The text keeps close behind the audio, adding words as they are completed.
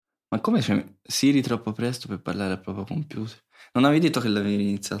Ma come c'è Siri troppo presto per parlare al proprio computer? Non avevi detto che l'avevi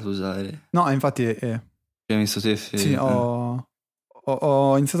iniziato a usare? No, infatti, Hai messo te sì, ho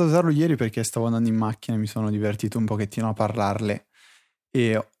iniziato a usarlo ieri perché stavo andando in macchina e mi sono divertito un pochettino a parlarle.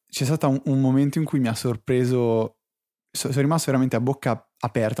 E c'è stato un momento in cui mi ha sorpreso, sono rimasto veramente a bocca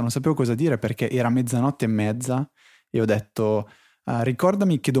aperta, non sapevo cosa dire perché era mezzanotte e mezza e ho detto,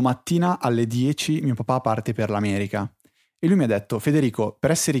 ricordami che domattina alle 10 mio papà parte per l'America. E lui mi ha detto, Federico, per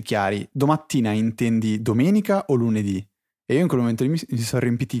essere chiari, domattina intendi domenica o lunedì? E io in quel momento lì mi sono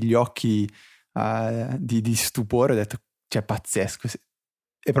riempiti gli occhi di stupore, ho detto, cioè, pazzesco.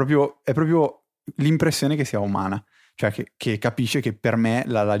 È proprio l'impressione che sia umana, cioè che capisce che per me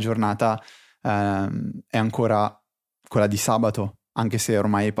la giornata è ancora quella di sabato, anche se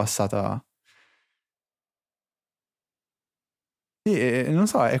ormai è passata. E non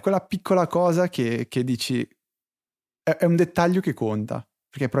so, è quella piccola cosa che dici, è un dettaglio che conta,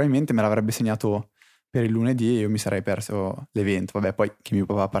 perché probabilmente me l'avrebbe segnato per il lunedì e io mi sarei perso l'evento. Vabbè, poi che mio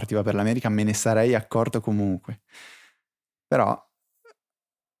papà partiva per l'America me ne sarei accorto comunque. Però,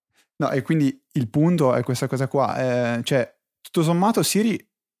 no, e quindi il punto è questa cosa qua. Cioè, tutto sommato Siri,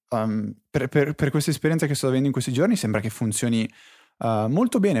 per questa esperienza che sto avendo in questi giorni, sembra che funzioni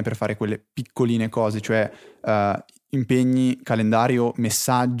molto bene per fare quelle piccoline cose, cioè impegni, calendario,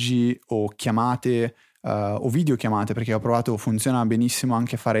 messaggi o chiamate o videochiamate, perché ho provato, funziona benissimo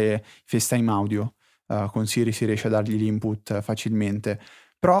anche a fare FaceTime audio. Con Siri si riesce a dargli l'input facilmente,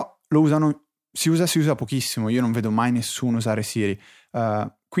 però si usa pochissimo, io non vedo mai nessuno usare Siri.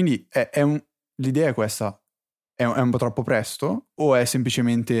 Quindi l'idea è questa, è un po' troppo presto o è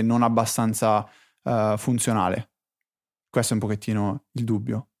semplicemente non abbastanza funzionale? Questo è un pochettino il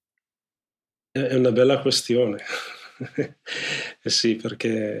dubbio. È una bella questione. Sì,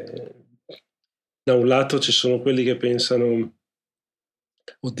 perché da un lato ci sono quelli che pensano,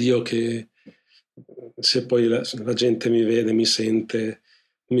 oddio, che se poi la gente mi vede, mi sente,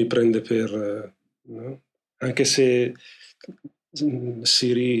 mi prende per... no? Anche se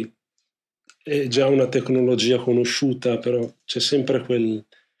Siri è già una tecnologia conosciuta, però c'è sempre quel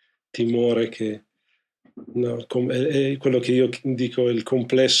timore che... No, è quello che io dico il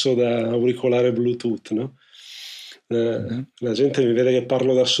complesso da auricolare Bluetooth, no? La gente mi vede che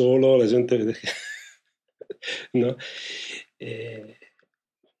parlo da solo, la gente vede che... no? E,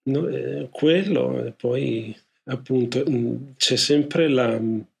 no, quello, e poi appunto c'è sempre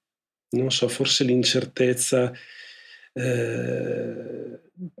non so, forse l'incertezza,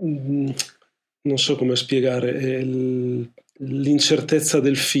 non so come spiegare, l'incertezza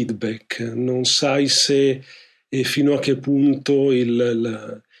del feedback, non sai se e fino a che punto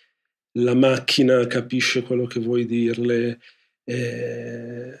la macchina capisce quello che vuoi dirle,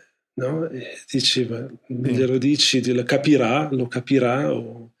 no? E dici, Sì. glielo dici, lo capirà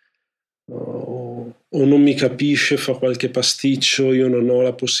o non mi capisce, fa qualche pasticcio, io non ho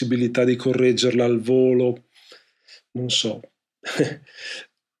la possibilità di correggerla al volo, non so.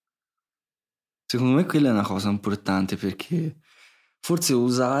 Secondo me quella è una cosa importante perché forse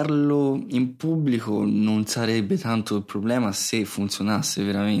usarlo in pubblico non sarebbe tanto il problema se funzionasse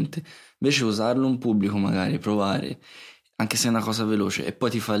veramente. Invece usarlo in pubblico, magari provare, anche se è una cosa veloce, e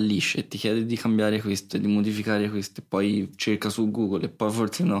poi ti fallisce e ti chiede di cambiare questo e di modificare questo e poi cerca su Google e poi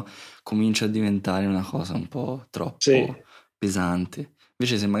forse no, comincia a diventare una cosa un po' Sì, troppo pesante.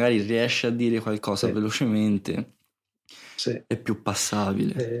 Invece se magari riesci a dire qualcosa sì, velocemente sì. è più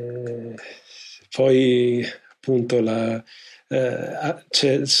passabile. Poi appunto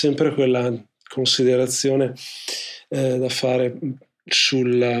c'è sempre quella considerazione da fare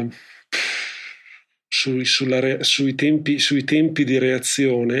sui tempi di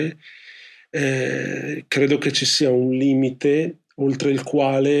reazione. Credo che ci sia un limite oltre il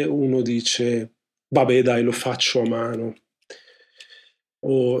quale uno dice vabbè dai, lo faccio a mano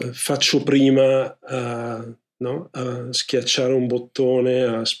o faccio prima no? A schiacciare un bottone,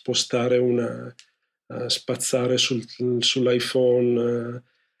 a spostare a spazzare sull'iPhone,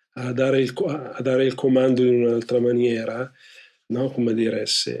 a dare il comando in un'altra maniera, no? Come dire,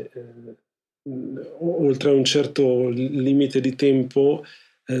 se oltre a un certo limite di tempo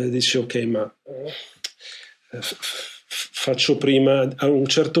dici ok, ma faccio prima a un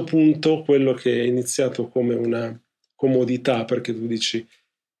certo punto quello che è iniziato come una comodità, perché tu dici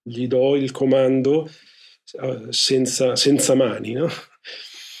gli do il comando senza mani, no?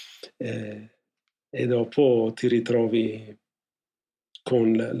 E dopo ti ritrovi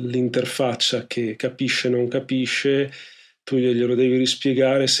con l'interfaccia che capisce o non capisce, tu glielo devi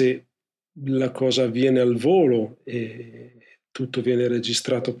rispiegare se la cosa avviene al volo e tutto viene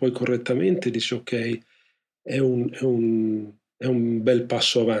registrato poi correttamente, dici ok, è è un bel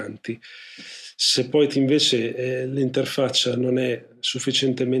passo avanti. Se poi invece l'interfaccia non è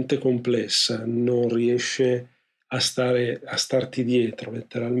sufficientemente complessa, non riesce a starti dietro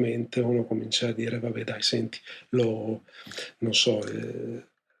letteralmente, uno comincia a dire vabbè dai, senti, non so,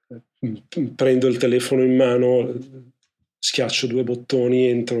 prendo il telefono in mano, schiaccio 2 bottoni,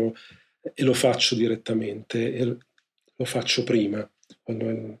 entro e lo faccio direttamente, e lo faccio prima.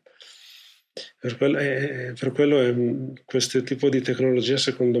 Per quello questo tipo di tecnologia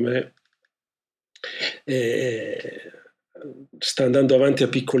secondo me sta andando avanti a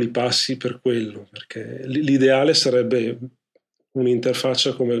piccoli passi per quello, perché l'ideale sarebbe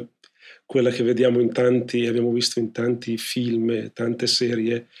un'interfaccia come quella che vediamo abbiamo visto in tanti film, tante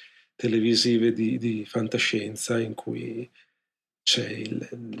serie televisive di fantascienza, in cui c'è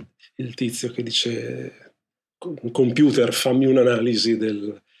il tizio che dice computer fammi un'analisi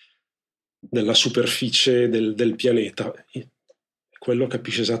della superficie del pianeta. Quello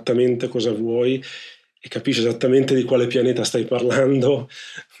capisce esattamente cosa vuoi e capisce esattamente di quale pianeta stai parlando,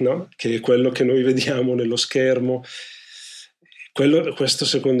 no? Che è quello che noi vediamo nello schermo. Questo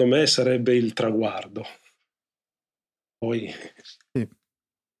secondo me sarebbe il traguardo. Poi... Sì.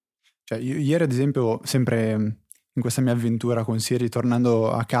 Cioè, ieri ad esempio, sempre in questa mia avventura con Siri,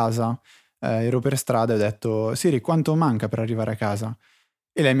 tornando a casa, ero per strada e ho detto Siri, quanto manca per arrivare a casa?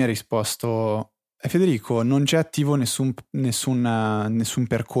 E lei mi ha risposto Federico, non c'è attivo nessun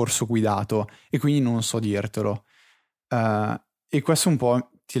percorso guidato e quindi non so dirtelo. E questo un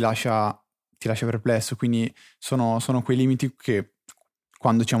po' ti lascia perplesso, quindi sono quei limiti che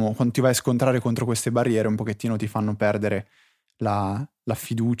quando ti vai a scontrare contro queste barriere un pochettino ti fanno perdere la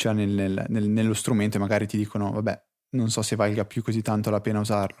fiducia nello strumento e magari ti dicono vabbè, non so se valga più così tanto la pena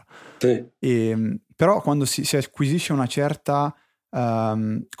usarlo. Sì. Però quando si acquisisce una certa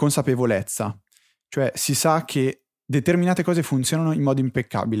consapevolezza, cioè si sa che determinate cose funzionano in modo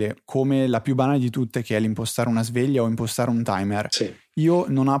impeccabile, come la più banale di tutte che è l'impostare una sveglia o impostare un timer. Sì. Io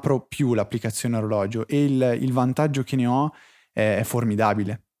non apro più l'applicazione orologio e il vantaggio che ne ho è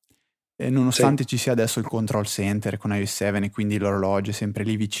formidabile. Nonostante ci sia adesso il control center con iOS 7 e quindi l'orologio è sempre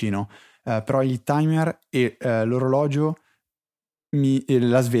lì vicino, però il timer e l'orologio,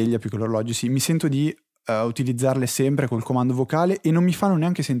 la sveglia più che l'orologio, sì, mi sento di utilizzarle sempre col comando vocale e non mi fanno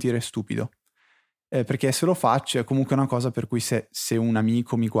neanche sentire stupido. Perché se lo faccio è comunque una cosa per cui se un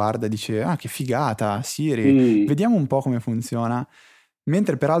amico mi guarda e dice ah che figata Siri, vediamo un po' come funziona,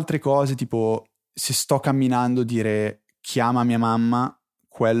 mentre per altre cose tipo se sto camminando dire chiama mia mamma,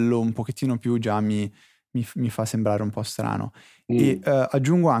 quello un pochettino più già mi fa sembrare un po' strano. E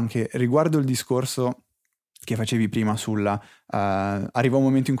aggiungo anche riguardo il discorso che facevi prima arriva un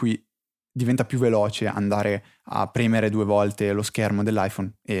momento in cui diventa più veloce andare a premere 2 volte lo schermo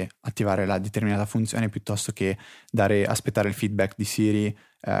dell'iPhone e attivare la determinata funzione piuttosto che aspettare il feedback di Siri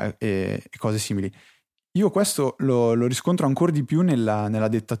e cose simili. Io questo lo riscontro ancora di più nella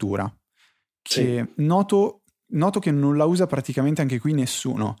dettatura, che sì. Noto che non la usa praticamente anche qui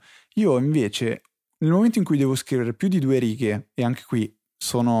nessuno. Io invece nel momento in cui devo scrivere più di 2 righe e anche qui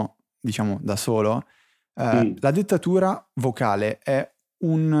sono diciamo da solo, la dettatura vocale è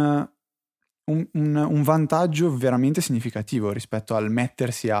un vantaggio veramente significativo rispetto al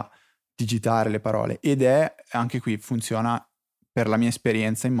mettersi a digitare le parole ed è anche qui funziona per la mia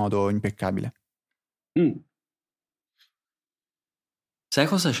esperienza in modo impeccabile. Sai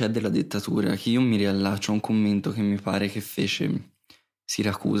cosa c'è della dettatura? Che io mi riallaccio a un commento che mi pare che fece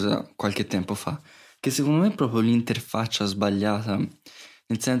Siracusa qualche tempo fa, che secondo me è proprio l'interfaccia sbagliata,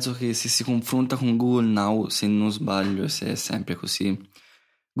 nel senso che se si confronta con Google Now, se non sbaglio, se è sempre così,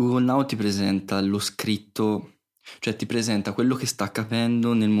 Google Now ti presenta lo scritto, cioè ti presenta quello che sta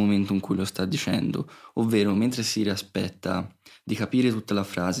capendo nel momento in cui lo sta dicendo, ovvero mentre Siri aspetta di capire tutta la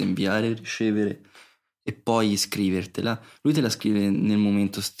frase, inviare, ricevere e poi scrivertela, lui te la scrive nel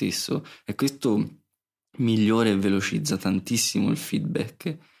momento stesso e questo migliora e velocizza tantissimo il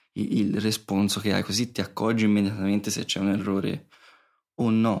feedback, il responso che hai, così ti accorgi immediatamente se c'è un errore o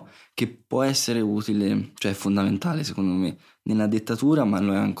no, che può essere utile, cioè fondamentale secondo me nella dettatura, ma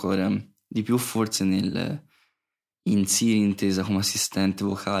lo è ancora di più forse in Siri intesa come assistente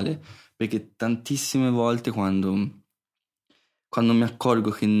vocale, perché tantissime volte quando mi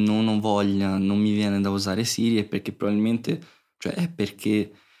accorgo che non ho voglia, non mi viene da usare Siri è perché probabilmente, cioè è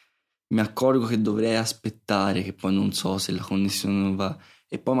perché mi accorgo che dovrei aspettare, che poi non so se la connessione non va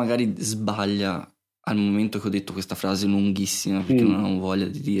e poi magari sbaglia al momento che ho detto questa frase lunghissima perché non ho voglia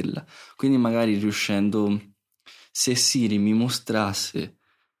di dirla. Quindi magari riuscendo, se Siri mi mostrasse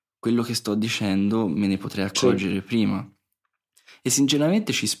quello che sto dicendo, me ne potrei accorgere prima. E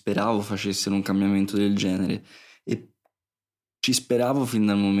sinceramente ci speravo facessero un cambiamento del genere. E ci speravo fin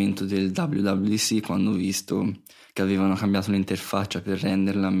dal momento del WWDC, quando ho visto che avevano cambiato l'interfaccia per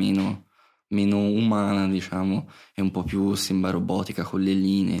renderla meno umana, diciamo, e un po' più sembra robotica con le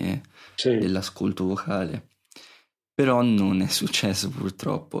linee Sì. dell'ascolto vocale. Però non è successo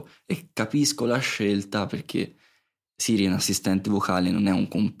purtroppo, e capisco la scelta perché Siri è un assistente vocale, non è un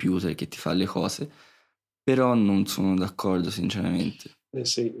computer che ti fa le cose, però non sono d'accordo sinceramente.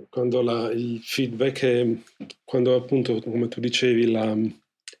 Sì, quando il feedback è, quando appunto, come tu dicevi,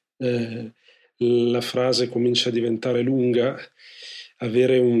 la frase comincia a diventare lunga,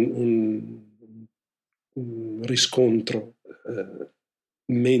 avere un riscontro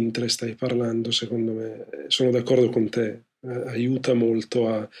mentre stai parlando, secondo me, sono d'accordo con te, aiuta molto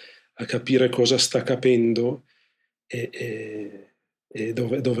a capire cosa sta capendo e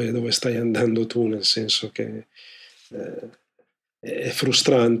dove stai andando tu, nel senso che è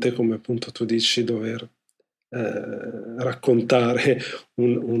frustrante, come appunto tu dici, dover raccontare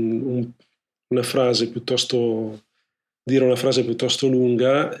una frase piuttosto, dire una frase piuttosto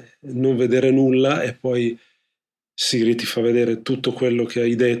lunga, non vedere nulla e poi Siri ti fa vedere tutto quello che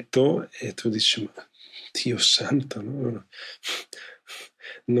hai detto e tu dici: ma Dio santo, no?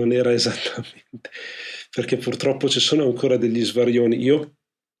 Non era esattamente, perché purtroppo ci sono ancora degli svarioni. Io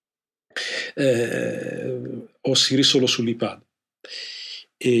ho Siri solo sull'iPad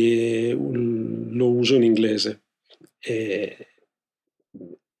e lo uso in inglese e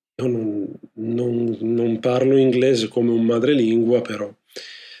io non parlo inglese come un madrelingua, però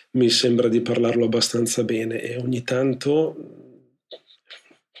mi sembra di parlarlo abbastanza bene e ogni tanto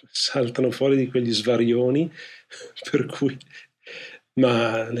saltano fuori di quegli svarioni per cui,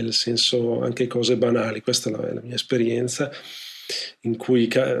 ma nel senso anche cose banali. Questa è la mia esperienza, in cui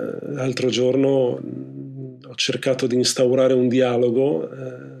l'altro giorno ho cercato di instaurare un dialogo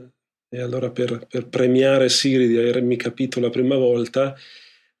e allora per premiare Siri di avermi capito la prima volta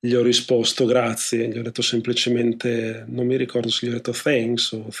gli ho risposto grazie, gli ho detto semplicemente, non mi ricordo se gli ho detto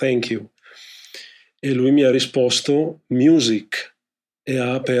thanks o thank you, e lui mi ha risposto music e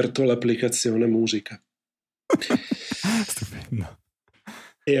ha aperto l'applicazione musica. Stupendo.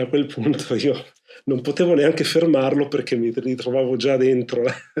 E a quel punto io non potevo neanche fermarlo perché mi ritrovavo già dentro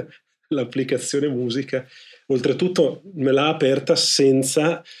l'applicazione musica. Oltretutto me l'ha aperta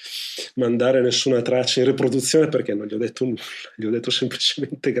senza mandare nessuna traccia in riproduzione perché non gli ho detto nulla, gli ho detto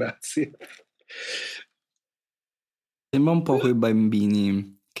semplicemente grazie. Sembra un po' quei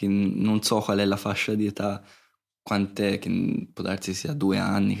bambini che non so qual è la fascia di età, quant'è, che può darsi sia 2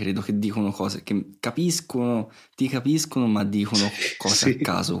 anni, credo, che dicono cose che capiscono, ti capiscono, ma dicono cose Sì. a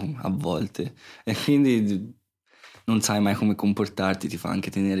caso a volte. E quindi non sai mai come comportarti, ti fa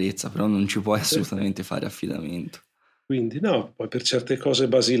anche tenerezza, però non ci puoi assolutamente fare affidamento. Quindi no, poi per certe cose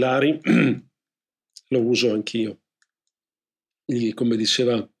basilari lo uso anch'io. Come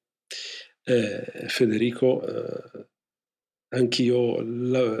diceva Federico, anch'io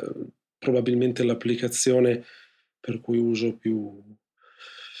probabilmente l'applicazione per cui uso più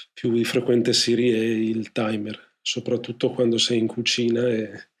di frequente Siri è il timer, soprattutto quando sei in cucina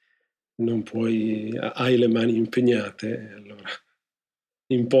e non puoi, hai le mani impegnate, allora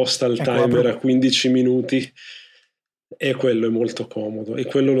imposta il timer a 15 minuti e quello è molto comodo e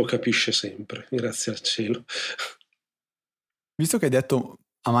quello lo capisce sempre, grazie al cielo. Visto che hai detto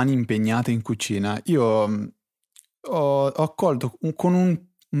a mani impegnate in cucina, io ho accolto con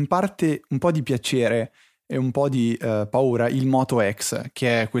un po' di piacere e un po' di paura il Moto X,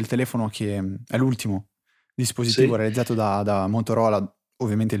 che è quel telefono che è l'ultimo dispositivo realizzato da Motorola,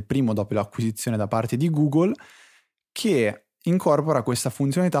 ovviamente il primo dopo l'acquisizione da parte di Google, che incorpora questa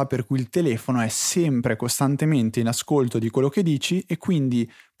funzionalità per cui il telefono è sempre costantemente in ascolto di quello che dici e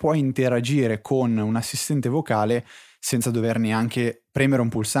quindi puoi interagire con un assistente vocale senza dover neanche premere un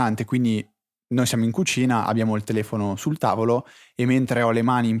pulsante. Quindi noi siamo in cucina, abbiamo il telefono sul tavolo e mentre ho le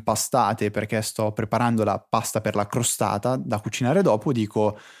mani impastate perché sto preparando la pasta per la crostata da cucinare dopo,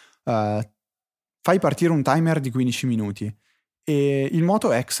 dico fai partire un timer di 15 minuti e il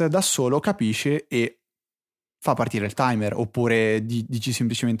Moto X da solo capisce e fa partire il timer. Oppure dici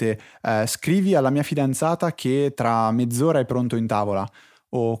semplicemente scrivi alla mia fidanzata che tra mezz'ora è pronto in tavola,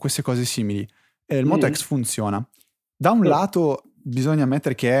 o queste cose simili. Il Moto X funziona. Da un lato bisogna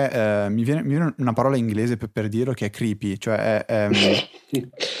ammettere che mi viene una parola inglese per dirlo, che è creepy, cioè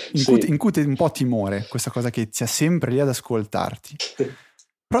incute un po' timore questa cosa che sia sempre lì ad ascoltarti.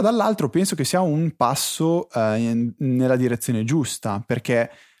 Però dall'altro penso che sia un passo nella direzione giusta,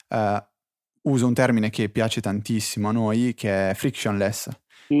 perché uso un termine che piace tantissimo a noi, che è frictionless,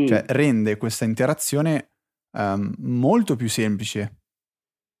 cioè rende questa interazione molto più semplice.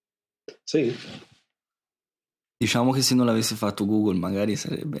 Sì. Diciamo che se non l'avesse fatto Google magari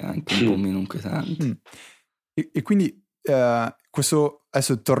sarebbe anche un po' meno inquietante. E quindi questo,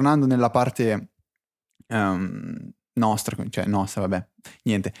 adesso tornando nella parte nostra, vabbè,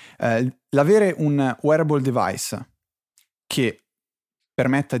 niente. L'avere un wearable device che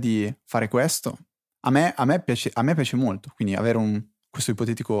permetta di fare questo, a me piace molto, quindi avere questo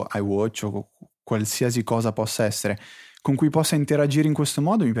ipotetico iWatch o qualsiasi cosa possa essere con cui possa interagire in questo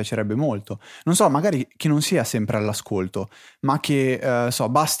modo mi piacerebbe molto. Non so, magari che non sia sempre all'ascolto, ma che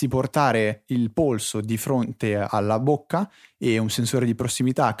basti portare il polso di fronte alla bocca e un sensore di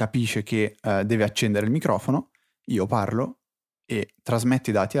prossimità capisce che deve accendere il microfono, io parlo e trasmetto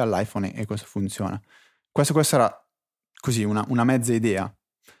i dati all'iPhone e questo funziona. Questo era così una mezza idea.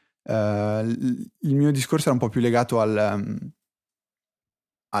 Il mio discorso era un po' più legato al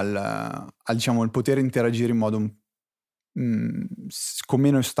diciamo il poter interagire in modo con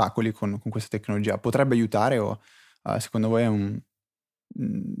meno ostacoli con questa tecnologia. Potrebbe aiutare o secondo voi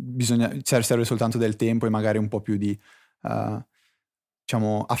serve soltanto del tempo e magari un po' più di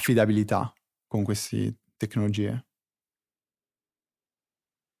diciamo affidabilità con queste tecnologie?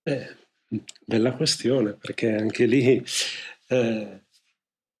 Bella questione, perché anche lì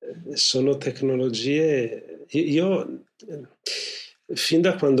sono tecnologie. Io fin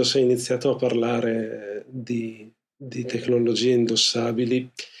da quando sei iniziato a parlare di tecnologie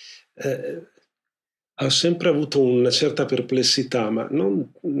indossabili ho sempre avuto una certa perplessità, ma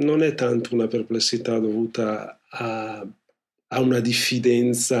non è tanto una perplessità dovuta a una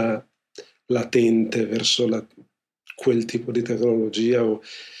diffidenza latente verso quel tipo di tecnologia, o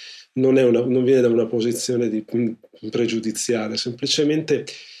non viene da una posizione pregiudiziale, semplicemente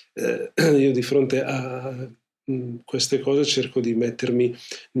io di fronte a queste cose cerco di mettermi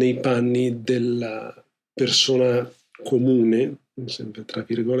nei panni della persona comune, sempre tra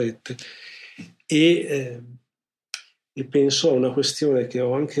virgolette, e penso a una questione che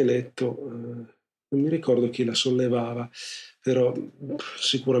ho anche letto, non mi ricordo chi la sollevava, però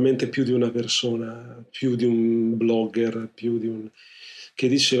sicuramente più di una persona, più di un blogger, che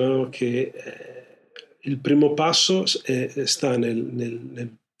dicevano che il primo passo sta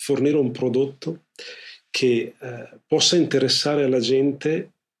nel fornire un prodotto che possa interessare alla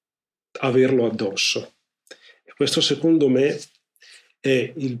gente averlo addosso. E questo secondo me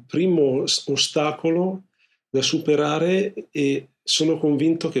è il primo ostacolo da superare, e sono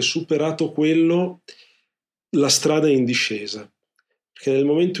convinto che superato quello la strada è in discesa, perché nel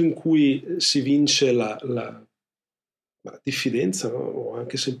momento in cui si vince la diffidenza, no? O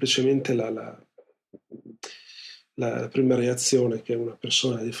anche semplicemente la prima reazione, che è una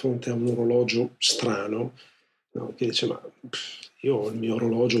persona di fronte a un orologio strano, no? Che dice: ma io ho il mio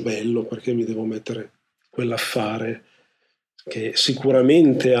orologio bello, perché mi devo mettere quell'affare che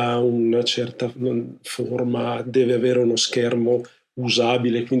sicuramente ha una certa forma, deve avere uno schermo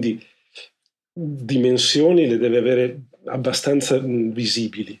usabile, quindi dimensioni le deve avere abbastanza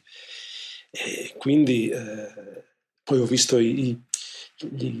visibili. E quindi poi ho visto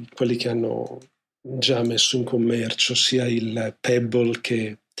quelli che hanno già messo in commercio sia il Pebble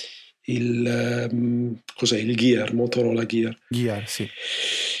che il Gear, Motorola Gear. Gear, sì.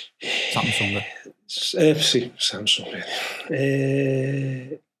 Samsung. Sì, Samsung.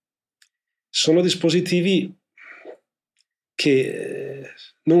 Sono dispositivi che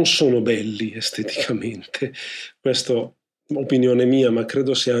non sono belli esteticamente. Questa è opinione mia, ma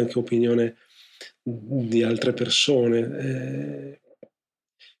credo sia anche opinione di altre persone.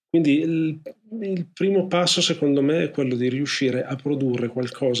 Quindi il primo passo, secondo me, è quello di riuscire a produrre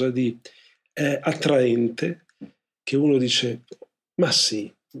qualcosa di attraente, che uno dice: ma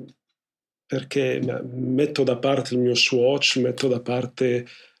sì, perché metto da parte il mio Swatch, metto da parte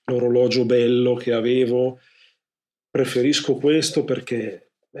l'orologio bello che avevo, preferisco questo perché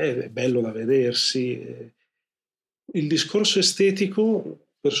è bello da vedersi. Il discorso estetico,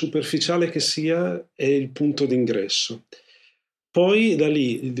 per superficiale che sia, è il punto d'ingresso. Poi da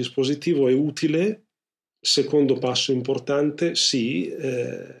lì il dispositivo è utile. Secondo passo importante, sì,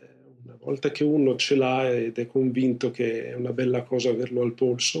 una volta che uno ce l'ha ed è convinto che è una bella cosa averlo al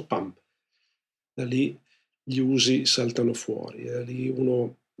polso, pam, da lì gli usi saltano fuori, da lì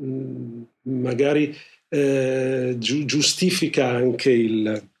uno magari giustifica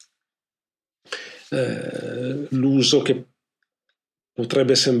anche l'uso, che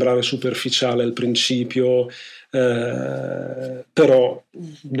potrebbe sembrare superficiale al principio, però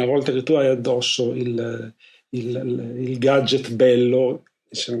una volta che tu hai addosso il gadget bello,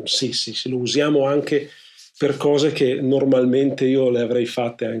 sì, lo usiamo anche per cose che normalmente io le avrei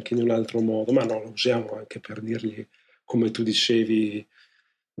fatte anche in un altro modo, ma no, lo usiamo anche per dirgli, come tu dicevi,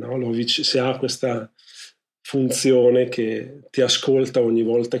 no, se ha questa funzione che ti ascolta ogni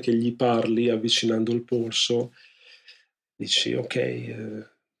volta che gli parli avvicinando il polso. Dici ok,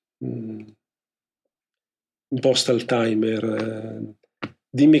 imposta il timer,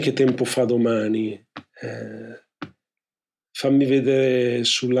 dimmi che tempo fa domani, fammi vedere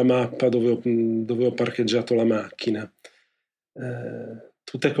sulla mappa dove ho parcheggiato la macchina.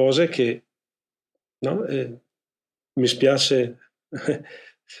 Tutte cose che, no? Mi spiace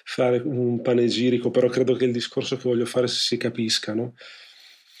fare un panegirico, però credo che il discorso che voglio fare si capisca, no?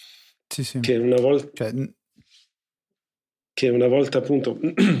 Sì. Che una volta appunto,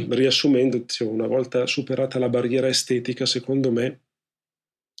 riassumendo, dicevo, una volta superata la barriera estetica, secondo me,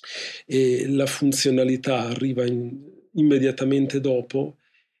 e la funzionalità arriva immediatamente dopo,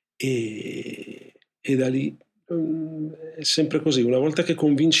 e da lì è sempre così. Una volta che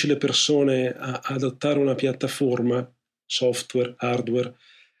convinci le persone a adottare una piattaforma, software, hardware,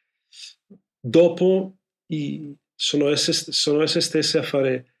 dopo sono esse stesse a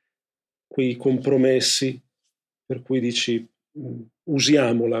fare quei compromessi per cui dici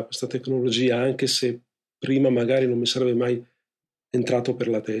usiamola questa tecnologia, anche se prima magari non mi sarebbe mai entrato per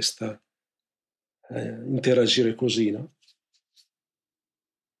la testa interagire così, no?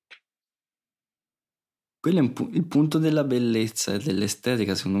 Quello è il punto della bellezza e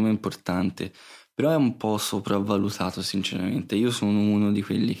dell'estetica, secondo me è importante, però è un po' sopravvalutato sinceramente. Io sono uno di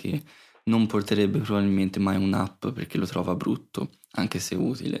quelli che non porterebbe probabilmente mai un'app perché lo trova brutto, anche se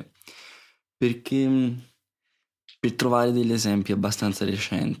utile. Perché per trovare degli esempi abbastanza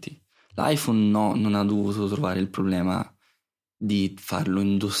recenti, l'iPhone non ha dovuto trovare il problema di farlo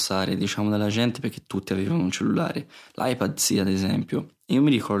indossare, diciamo, dalla gente perché tutti avevano un cellulare. L'iPad sì, ad esempio. Io mi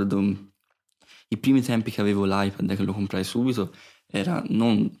ricordo i primi tempi che avevo l'iPad, che lo comprai subito, era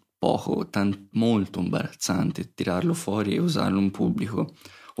non poco, molto imbarazzante tirarlo fuori e usarlo in pubblico,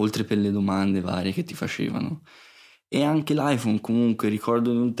 oltre per le domande varie che ti facevano. E anche l'iPhone, comunque,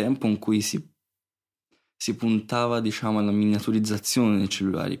 ricordo di un tempo in cui si puntava, diciamo, alla miniaturizzazione dei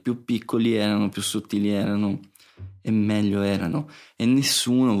cellulari. Più piccoli erano, più sottili erano e meglio erano, e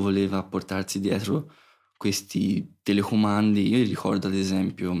nessuno voleva portarsi dietro questi telecomandi. Io ricordo ad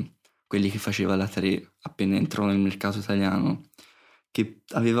esempio quelli che faceva la 3 appena entrò nel mercato italiano, che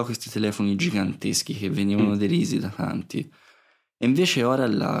aveva questi telefoni giganteschi che venivano derisi da tanti, e invece ora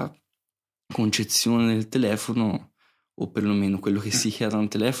la concezione del telefono, o perlomeno quello che si chiama un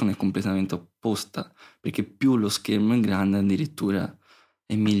telefono, è completamente opposta, perché più lo schermo è grande addirittura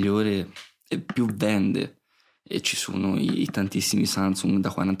è migliore e più vende. E ci sono i tantissimi Samsung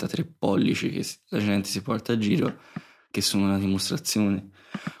da 43 pollici che la gente si porta a giro, che sono una dimostrazione.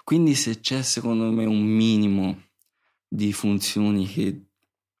 Quindi se c'è secondo me un minimo di funzioni che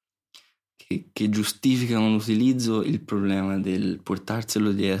giustificano l'utilizzo, il problema del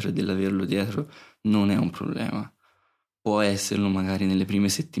portarselo dietro e dell'averlo dietro non è un problema. Può esserlo magari nelle prime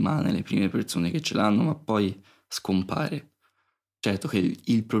settimane, le prime persone che ce l'hanno, ma poi scompare. Certo che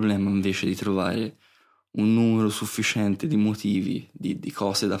il problema invece di trovare un numero sufficiente di motivi, di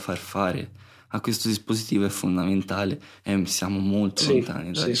cose da far fare a questo dispositivo è fondamentale, e siamo molto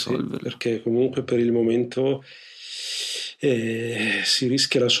lontani da risolverlo. Sì, perché comunque per il momento si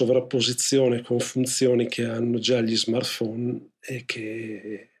rischia la sovrapposizione con funzioni che hanno già gli smartphone, e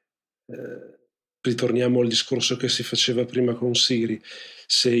che ritorniamo al discorso che si faceva prima con Siri.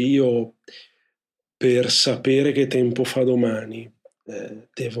 Se io, per sapere che tempo fa domani,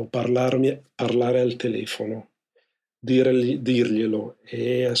 devo parlare al telefono, dirglielo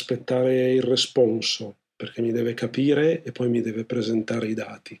e aspettare il responso, perché mi deve capire e poi mi deve presentare i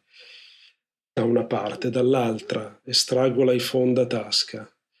dati da una parte, dall'altra estraggo l'iPhone da tasca,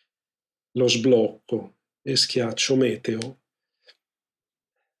 lo sblocco e schiaccio meteo.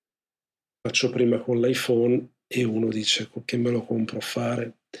 Faccio prima con l'iPhone e uno dice che me lo compro a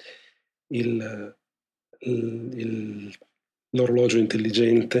fare l'orologio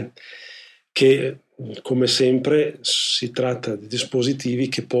intelligente, che come sempre si tratta di dispositivi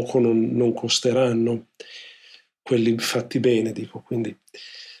che poco non costeranno, quelli fatti bene, dico. Quindi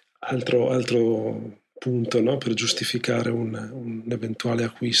altro punto, no, per giustificare un eventuale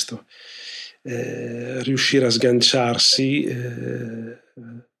acquisto, riuscire a sganciarsi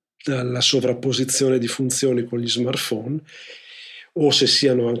dalla sovrapposizione di funzioni con gli smartphone, o se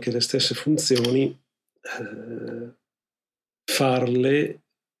siano anche le stesse funzioni, farle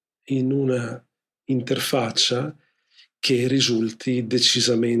in una interfaccia che risulti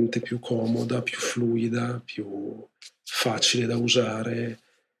decisamente più comoda, più fluida, più facile da usare.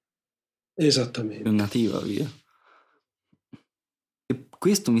 Esattamente. Più nativa, via. E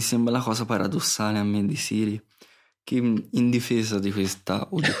questo mi sembra la cosa paradossale a me di Siri, che in difesa di questa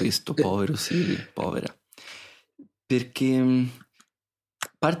o di questo povero Siri, povera, perché a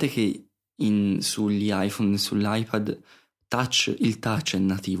parte che sugli iPhone e sull'iPad il touch è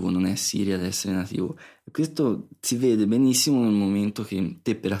nativo, non è Siri ad essere nativo. E questo si vede benissimo nel momento che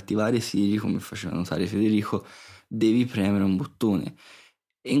te, per attivare Siri, come faceva notare Federico, devi premere un bottone.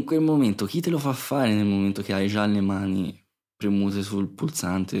 E in quel momento chi te lo fa fare nel momento che hai già le mani premute sul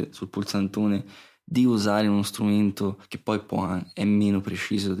pulsantone, di usare uno strumento che poi è meno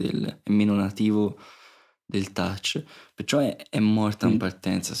preciso, è meno nativo del touch, perciò è morta in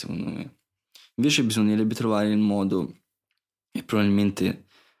partenza, secondo me. Invece bisognerebbe trovare il modo, e probabilmente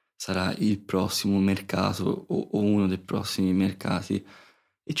sarà il prossimo mercato o uno dei prossimi mercati,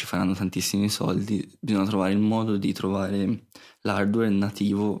 e ci faranno tantissimi soldi. Bisogna trovare il modo di trovare l'hardware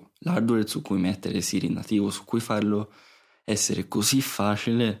nativo, l'hardware su cui mettere Siri nativo, su cui farlo essere così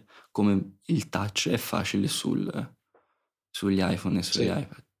facile come il touch è facile sugli iPhone e sugli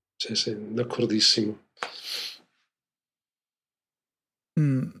iPad. Sì, d'accordissimo.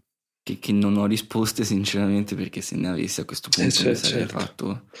 Che non ho risposte sinceramente, perché se ne avessi a questo punto mi sarei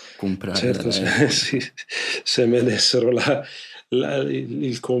fatto comprare se me dessero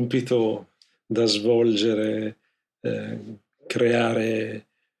il compito da svolgere, creare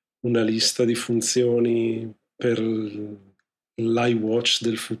una lista di funzioni per l'iWatch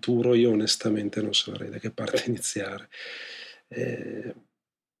del futuro, io onestamente non saprei da che parte iniziare.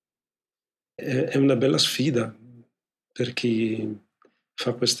 È una bella sfida per chi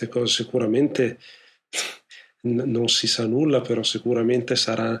fa queste cose. Sicuramente non si sa nulla, però sicuramente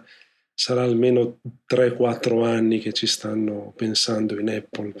sarà almeno 3-4 anni che ci stanno pensando in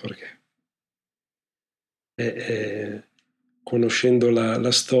Apple, perché conoscendo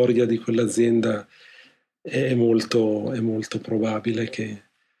la storia di quell'azienda è molto probabile che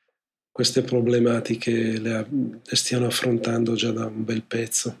queste problematiche le stiano affrontando già da un bel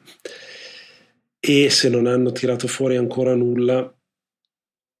pezzo, e se non hanno tirato fuori ancora nulla,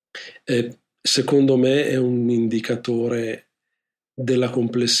 secondo me è un indicatore della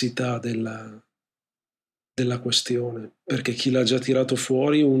complessità della questione, perché chi l'ha già tirato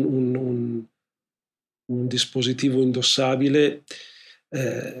fuori un dispositivo indossabile,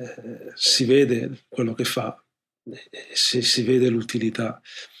 si vede quello che fa, si vede l'utilità.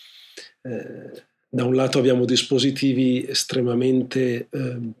 Da un lato abbiamo dispositivi estremamente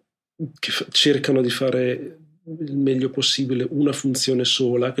che cercano di fare il meglio possibile una funzione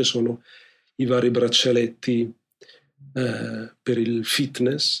sola, che sono i vari braccialetti per il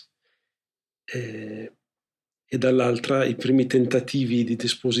fitness, e dall'altra i primi tentativi di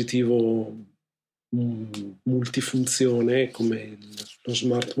dispositivo multifunzione come lo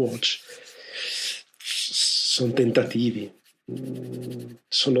smartwatch. Sono tentativi,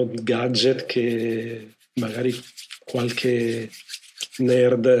 sono gadget che magari qualche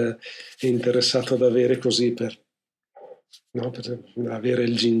nerd è interessato ad avere così per avere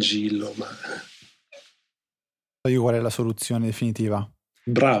il gingillo, ma io qual è la soluzione definitiva?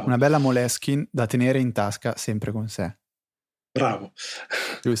 Bravo. Una bella Moleskine da tenere in tasca sempre con sé. Bravo.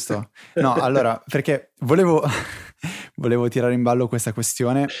 Giusto? No, allora, perché volevo tirare in ballo questa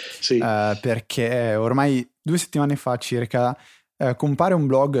questione, sì. Perché ormai 2 settimane fa circa compare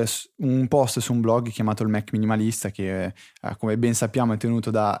un post su un blog chiamato il Mac Minimalista, che come ben sappiamo è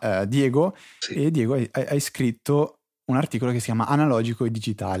tenuto da Diego, sì. E Diego hai scritto un articolo che si chiama Analogico e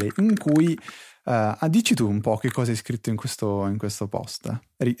Digitale, in cui dici tu un po' che cosa hai scritto in questo post,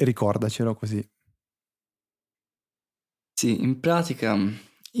 ricordacelo così. Sì, in pratica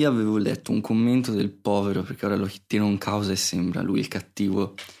io avevo letto un commento del povero, perché ora lo tiro in causa e sembra lui il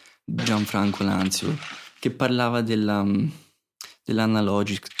cattivo, Gianfranco Lanzio, che parlava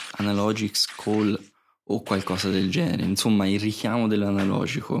dell'analogics call o qualcosa del genere, insomma il richiamo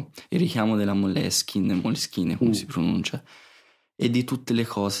dell'analogico, il richiamo della Moleskine come si pronuncia, e di tutte le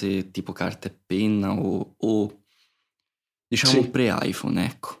cose tipo carta e penna o diciamo pre-iPhone,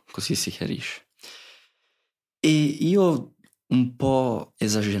 ecco, così si chiarisce. E io, un po'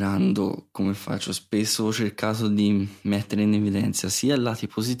 esagerando come faccio spesso, ho cercato di mettere in evidenza sia lati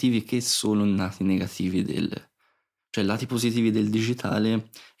positivi che solo lati negativi cioè lati positivi del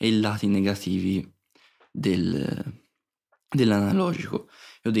digitale e i lati negativi dell'analogico.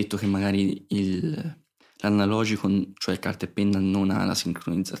 E ho detto che magari l'analogico, cioè carta e penna, non ha la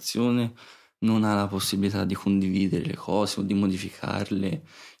sincronizzazione, non ha la possibilità di condividere le cose o di modificarle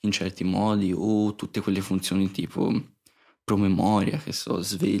in certi modi, o tutte quelle funzioni tipo promemoria, che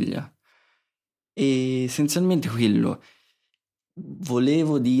sveglia. E essenzialmente quello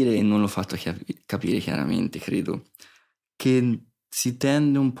volevo dire, e non l'ho fatto capire chiaramente, credo, che si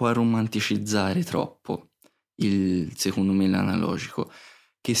tende un po' a romanticizzare troppo secondo me l'analogico,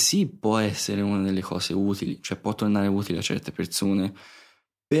 che sì, può essere una delle cose utili, cioè può tornare utile a certe persone,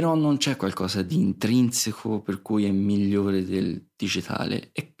 però non c'è qualcosa di intrinseco per cui è migliore del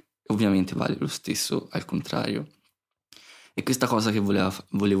digitale, e ovviamente vale lo stesso al contrario. E questa cosa che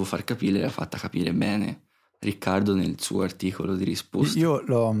volevo far capire l'ha fatta capire bene Riccardo nel suo articolo di risposta. Io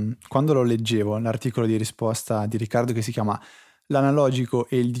quando lo leggevo, l'articolo di risposta di Riccardo che si chiama L'analogico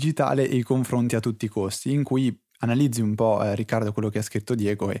e il digitale e i confronti a tutti i costi, in cui analizzi un po', Riccardo, quello che ha scritto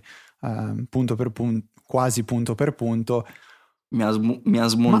Diego e punto per punto, quasi punto per punto. Mi ha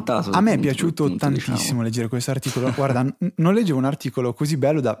smontato. A me è piaciuto tantissimo leggere questo articolo. Guarda, non leggevo un articolo così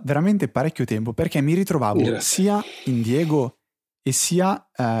bello da veramente parecchio tempo, perché mi ritrovavo sia in Diego e sia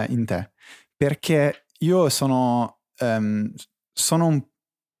in te, perché io sono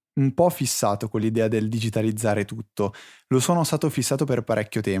un po' fissato con l'idea del digitalizzare tutto. Lo sono stato fissato per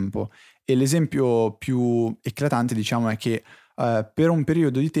parecchio tempo, e l'esempio più eclatante, diciamo, è che per un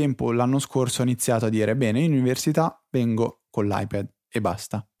periodo di tempo l'anno scorso ho iniziato a dire: bene, in università vengo con l'iPad e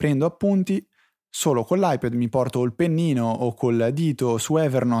basta, prendo appunti solo con l'iPad, mi porto o il pennino o col dito su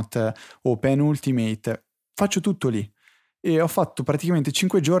Evernote o Pen Ultimate, faccio tutto lì. E ho fatto praticamente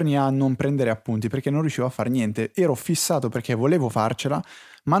 5 giorni a non prendere appunti perché non riuscivo a fare niente. Ero fissato perché volevo farcela,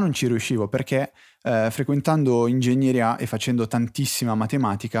 ma non ci riuscivo perché frequentando ingegneria e facendo tantissima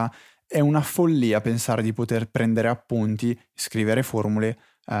matematica è una follia pensare di poter prendere appunti, scrivere formule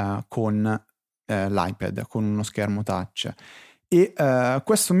con l'iPad, con uno schermo touch. E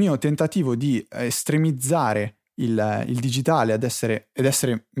questo mio tentativo di estremizzare il digitale ed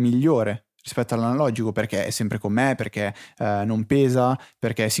essere migliore rispetto all'analogico, perché è sempre con me, perché non pesa,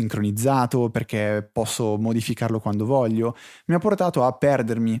 perché è sincronizzato, perché posso modificarlo quando voglio, mi ha portato a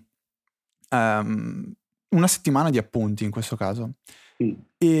perdermi una settimana di appunti in questo caso.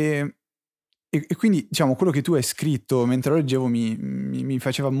 E quindi, diciamo, quello che tu hai scritto mentre lo leggevo mi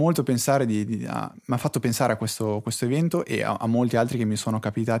faceva molto pensare mi ha fatto pensare a questo evento e a molti altri che mi sono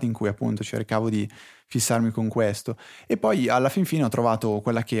capitati, in cui appunto cercavo di fissarmi con questo. E poi alla fin fine ho trovato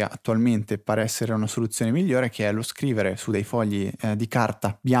quella che attualmente pare essere una soluzione migliore, che è lo scrivere su dei fogli di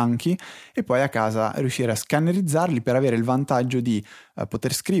carta bianchi e poi a casa riuscire a scannerizzarli per avere il vantaggio di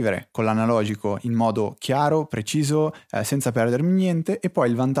poter scrivere con l'analogico in modo chiaro, preciso, senza perdermi niente, e poi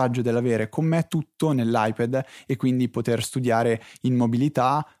il vantaggio dell'avere con me tutto nell'iPad e quindi poter studiare in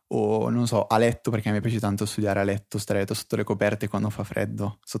mobilità o, non so, a letto, perché mi piace tanto studiare a letto, stretto sotto le coperte quando fa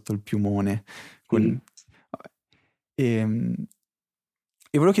freddo, sotto il piumone. E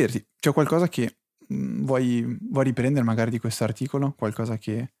volevo chiederti, c'è qualcosa che vuoi riprendere magari di questo articolo? Qualcosa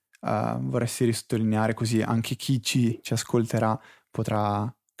che vorresti risottolineare, così anche chi ci ascolterà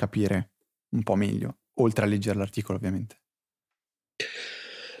potrà capire un po' meglio, oltre a leggere l'articolo ovviamente?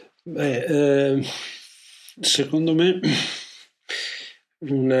 Secondo me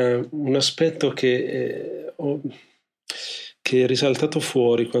un aspetto che è risaltato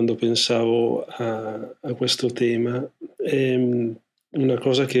fuori quando pensavo a questo tema è una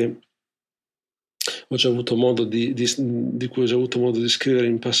cosa che ho già avuto modo di cui ho già avuto modo di scrivere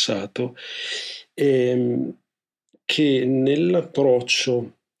in passato, che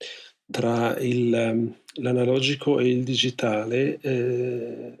nell'approccio tra l'analogico e il digitale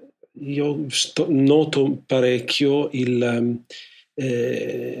io noto parecchio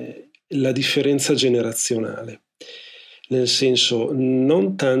la differenza generazionale, nel senso,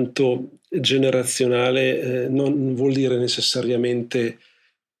 non tanto generazionale, non vuol dire necessariamente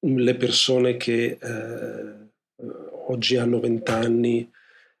le persone che oggi hanno 20 anni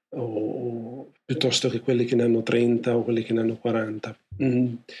o piuttosto che quelli che ne hanno 30 o quelli che ne hanno 40.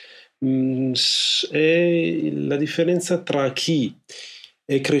 È la differenza tra chi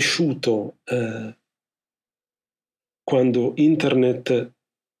è cresciuto quando internet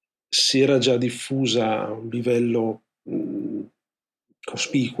si era già diffusa a un livello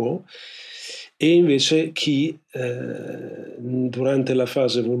cospicuo, e invece chi durante la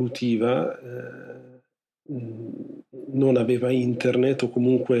fase evolutiva non aveva internet, o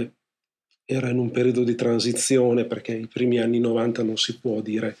comunque era in un periodo di transizione, perché i primi anni 90 non si può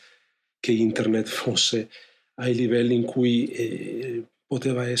dire che internet fosse ai livelli in cui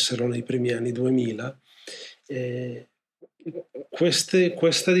poteva essere nei primi anni 2000.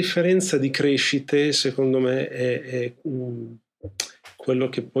 Questa differenza di crescite, secondo me, è quello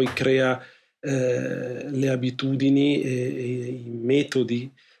che poi crea le abitudini e i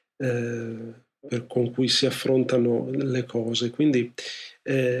metodi con cui si affrontano le cose. Quindi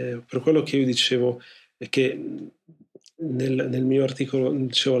per quello che io dicevo è che nel mio articolo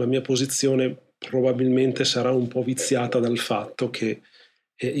dicevo, la mia posizione probabilmente sarà un po' viziata dal fatto che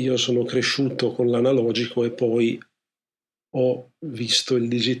io sono cresciuto con l'analogico e poi ho visto il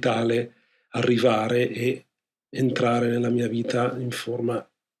digitale arrivare e entrare nella mia vita in forma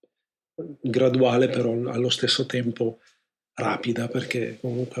graduale, però allo stesso tempo rapida, perché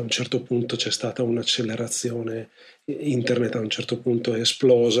comunque a un certo punto c'è stata un'accelerazione, internet a un certo punto è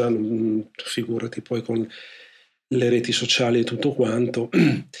esplosa, figurati poi con le reti sociali e tutto quanto.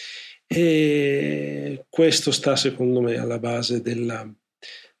 E questo sta secondo me alla base delle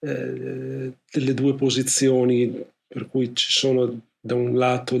due posizioni, per cui ci sono da un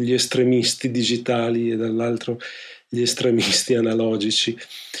lato gli estremisti digitali e dall'altro gli estremisti analogici,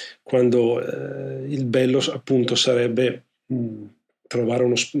 quando il bello appunto sarebbe trovare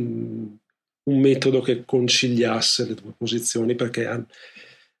un metodo che conciliasse le due posizioni, perché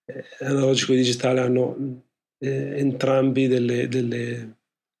analogico e digitale hanno entrambi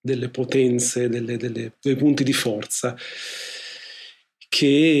delle potenze, dei punti di forza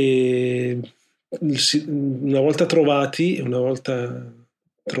che una volta trovati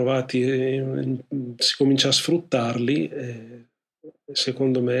si comincia a sfruttarli,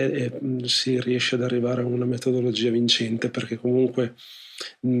 secondo me si riesce ad arrivare a una metodologia vincente, perché comunque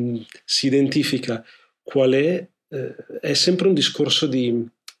si identifica qual è sempre un discorso di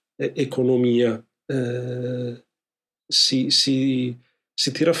economia, si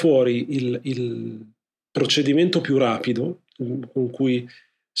tira fuori il procedimento più rapido con cui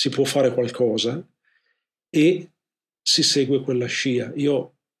si può fare qualcosa e si segue quella scia.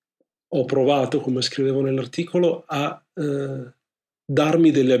 Io ho provato, come scrivevo nell'articolo, a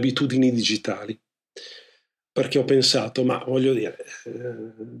darmi delle abitudini digitali, perché ho pensato, ma voglio dire,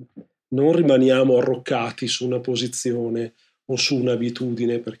 non rimaniamo arroccati su una posizione o su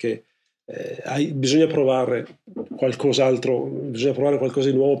un'abitudine, perché bisogna provare qualcos'altro, bisogna provare qualcosa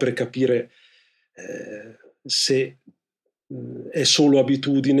di nuovo per capire se è solo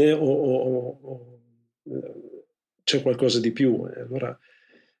abitudine o c'è qualcosa di più. Allora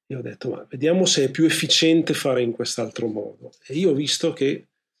io ho detto, ma vediamo se è più efficiente fare in quest'altro modo. E io ho visto che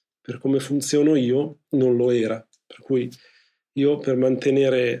per come funziono io non lo era, per cui io per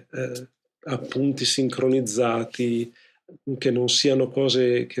mantenere appunti sincronizzati, che non siano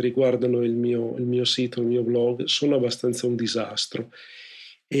cose che riguardano il mio sito, il mio blog, sono abbastanza un disastro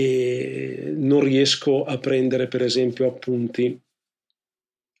e non riesco a prendere per esempio appunti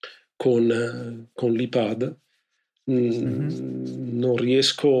con l'iPad. Non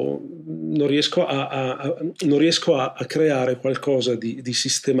riesco a creare qualcosa di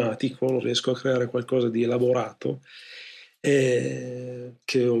sistematico, non riesco a creare qualcosa di elaborato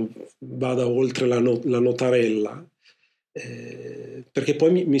che vada oltre la notarella, perché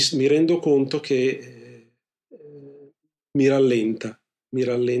poi mi rendo conto che mi rallenta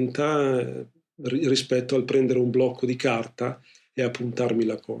rispetto al prendere un blocco di carta e appuntarmi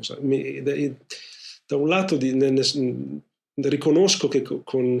la cosa. Da un lato riconosco che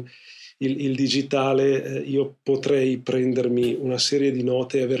con il digitale io potrei prendermi una serie di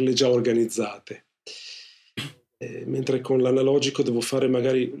note e averle già organizzate, mentre con l'analogico devo fare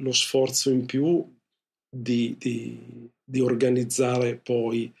magari lo sforzo in più di organizzare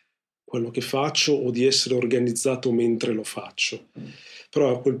poi quello che faccio o di essere organizzato mentre lo faccio.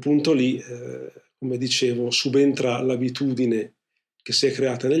 Però a quel punto lì, come dicevo, subentra l'abitudine che si è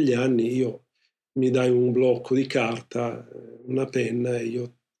creata negli anni. Io mi dai un blocco di carta, una penna e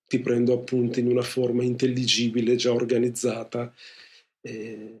io ti prendo appunti in una forma intelligibile, già organizzata.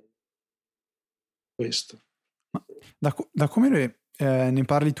 Questo. Da come ne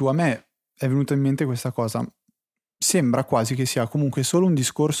parli tu, a me è venuta in mente questa cosa. Sembra quasi che sia comunque solo un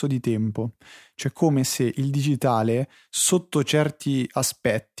discorso di tempo, cioè come se il digitale sotto certi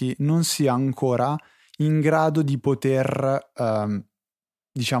aspetti non sia ancora in grado di poter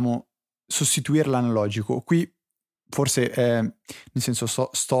diciamo sostituire l'analogico. Qui forse nel senso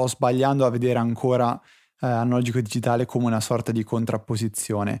sto sbagliando a vedere ancora analogico e digitale come una sorta di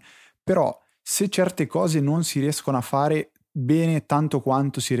contrapposizione, però se certe cose non si riescono a fare bene tanto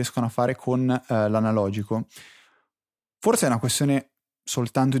quanto si riescono a fare con l'analogico, forse è una questione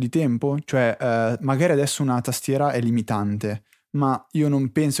soltanto di tempo, cioè magari adesso una tastiera è limitante, ma io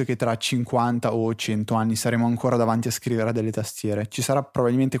non penso che tra 50 o 100 anni saremo ancora davanti a scrivere a delle tastiere. Ci sarà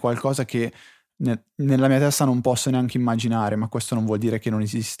probabilmente qualcosa che nella mia testa non posso neanche immaginare, ma questo non vuol dire che non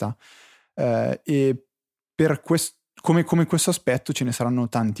esista. E per come questo aspetto ce ne saranno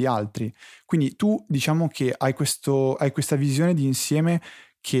tanti altri. Quindi tu diciamo che hai questa visione di insieme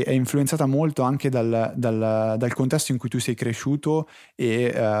che è influenzata molto anche dal contesto in cui tu sei cresciuto e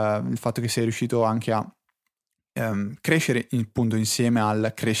il fatto che sei riuscito anche a crescere appunto insieme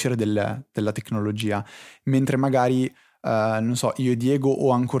al crescere della tecnologia, mentre magari non so, io e Diego o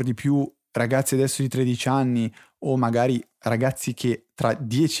ancora di più ragazzi adesso di 13 anni o magari ragazzi che tra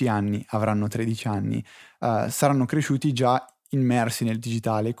 10 anni avranno 13 anni, saranno cresciuti già immersi nel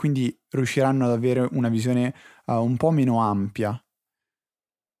digitale, quindi riusciranno ad avere una visione un po' meno ampia.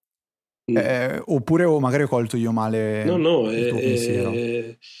 Oppure magari ho colto io male No, il tuo pensiero.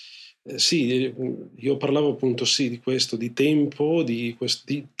 sì, io parlavo appunto sì di questo, di tempo, di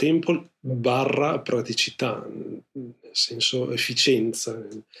tempo barra praticità, nel senso efficienza,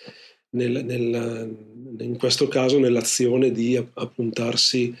 in questo caso nell'azione di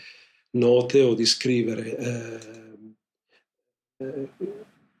appuntarsi note o di scrivere.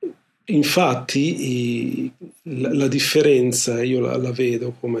 Infatti la differenza io la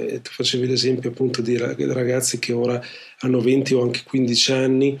vedo, come tu facevi l'esempio appunto di ragazzi che ora hanno 20 o anche 15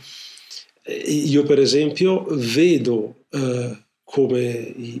 anni. Io per esempio vedo come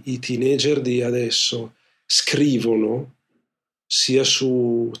i teenager di adesso scrivono sia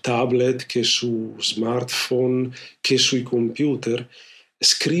su tablet che su smartphone che sui computer,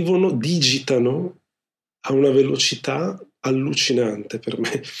 scrivono, digitano a una velocità allucinante per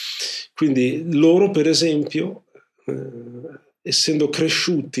me. Quindi loro, per esempio, essendo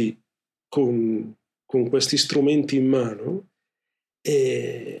cresciuti con questi strumenti in mano,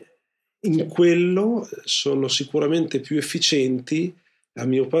 in quello sono sicuramente più efficienti, a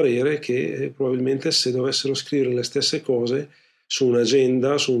mio parere, che probabilmente se dovessero scrivere le stesse cose su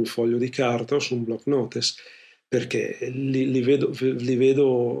un'agenda, su un foglio di carta o su un block notice, perché li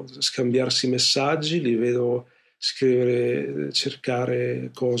vedo scambiarsi messaggi, li vedo scrivere,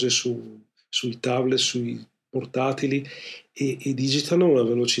 cercare cose sui tablet, sui portatili e digitano a una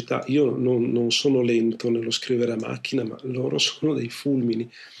velocità. Io non sono lento nello scrivere a macchina, ma loro sono dei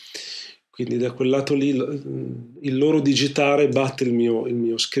fulmini. Quindi da quel lato lì il loro digitare batte il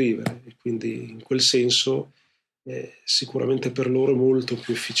mio scrivere, e quindi in quel senso sicuramente per loro è molto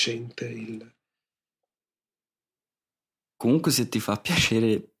più efficiente Comunque, se ti fa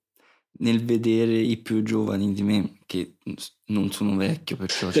piacere nel vedere i più giovani di me, che non sono vecchio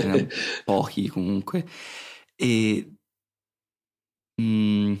perciò ce ne pochi comunque, e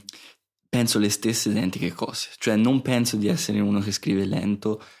penso le stesse identiche cose, cioè non penso di essere uno che scrive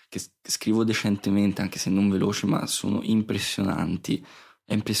lento, che scrivo decentemente anche se non veloce, ma sono impressionanti.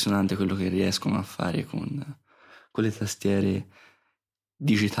 È impressionante quello che riescono a fare con le tastiere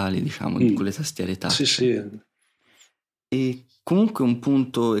digitali, diciamo, con le tastiere touch. Sì. E comunque un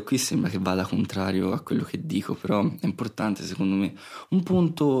punto, e qui sembra che vada contrario a quello che dico, però è importante secondo me, un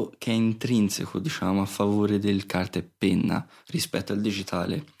punto che è intrinseco, diciamo, a favore del carta e penna rispetto al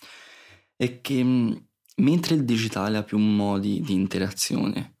digitale, è che mentre il digitale ha più modi di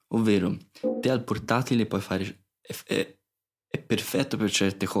interazione, ovvero te al portatile puoi fare, è perfetto per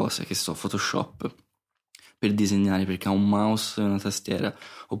certe cose, che so, Photoshop, per disegnare perché ha un mouse e una tastiera,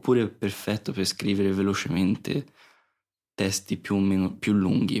 oppure è perfetto per scrivere velocemente testi più o meno più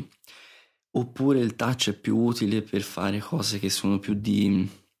lunghi, oppure il touch è più utile per fare cose che sono più di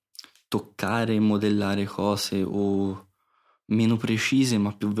toccare e modellare cose o meno precise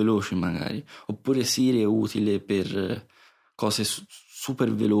ma più veloci magari, oppure Siri è utile per cose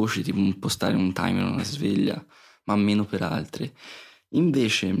super veloci, tipo impostare un timer o una sveglia, ma meno per altre.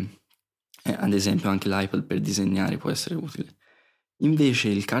 Invece ad esempio anche l'iPad per disegnare può essere utile. Invece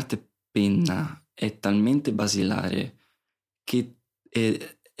il carta e penna è talmente basilare ed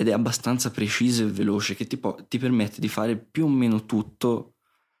è abbastanza preciso e veloce che ti permette di fare più o meno tutto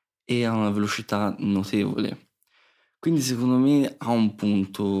e a una velocità notevole. Quindi secondo me ha un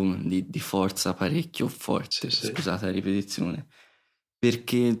punto di forza parecchio forte, Sì. Scusate la ripetizione,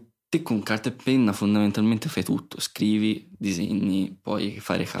 perché te con carta e penna fondamentalmente fai tutto, scrivi, disegni, puoi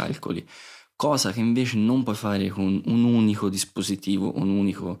fare calcoli, cosa che invece non puoi fare con un unico dispositivo, un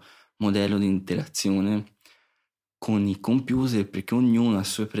unico modello di interazione con i computer, perché ognuno ha i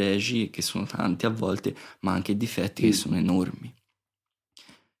suoi pregi, che sono tanti a volte, ma anche difetti che sono enormi.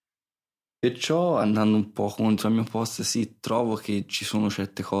 Perciò, andando un po' contro il mio post, sì, trovo che ci sono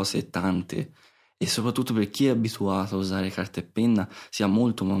certe cose, tante, e soprattutto per chi è abituato a usare carta e penna, sia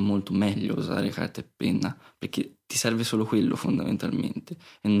molto ma molto meglio usare carta e penna, perché ti serve solo quello fondamentalmente,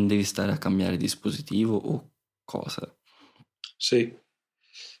 e non devi stare a cambiare dispositivo o cosa. Sì,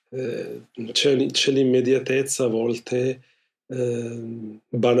 c'è l'immediatezza a volte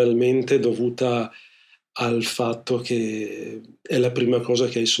banalmente dovuta al fatto che è la prima cosa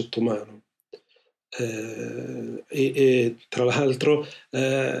che hai sotto mano. E tra l'altro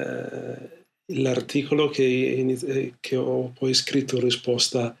l'articolo che ho poi scritto in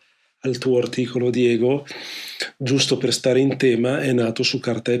risposta al tuo articolo, Diego, giusto per stare in tema, è nato su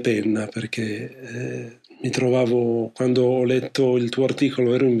carta e penna, perché mi trovavo, quando ho letto il tuo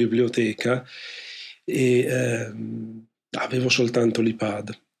articolo ero in biblioteca e avevo soltanto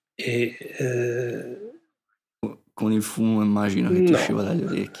l'iPad e con il fumo immagino che ti usciva dalle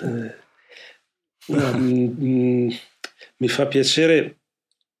orecchie. No, mi fa piacere,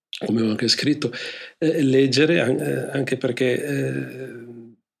 come ho anche scritto, leggere, anche perché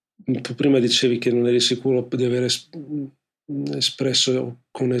tu prima dicevi che non eri sicuro di aver espresso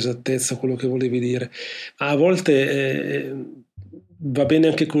con esattezza quello che volevi dire. A volte va bene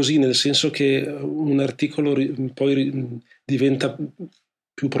anche così, nel senso che un articolo poi diventa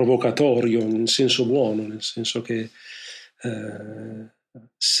più provocatorio, in senso buono, nel senso che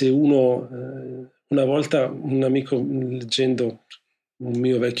se uno una volta un amico, leggendo un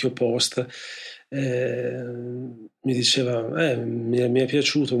mio vecchio post, mi diceva mi è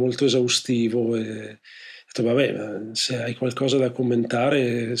piaciuto, molto esaustivo, e ho detto vabbè, se hai qualcosa da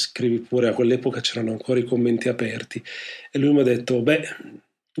commentare scrivi pure. A quell'epoca c'erano ancora i commenti aperti e lui mi ha detto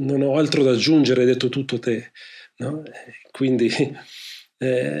non ho altro da aggiungere, hai detto tutto te, no? Quindi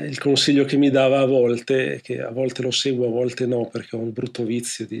il consiglio che mi dava a volte, che a volte lo seguo, a volte no, perché ho il brutto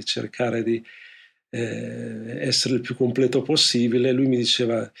vizio di cercare di essere il più completo possibile, lui mi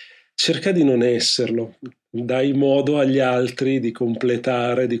diceva cerca di non esserlo, dai modo agli altri di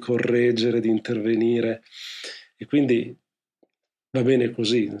completare, di correggere, di intervenire, e quindi va bene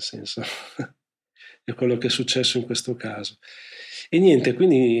così, nel senso è quello che è successo in questo caso. E niente,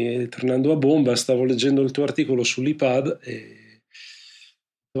 quindi tornando a bomba, stavo leggendo il tuo articolo sull'iPad e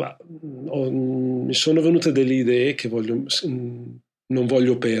mi sono venute delle idee che non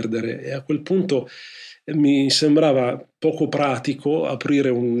voglio perdere, e a quel punto mi sembrava poco pratico aprire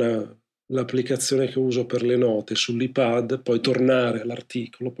l'applicazione che uso per le note sull'iPad, poi tornare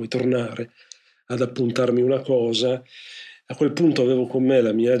all'articolo, poi tornare ad appuntarmi una cosa. A quel punto avevo con me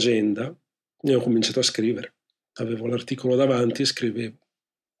la mia agenda e ho cominciato a scrivere. Avevo l'articolo davanti e scrivevo.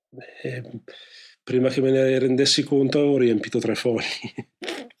 E prima che me ne rendessi conto avevo riempito 3 fogli.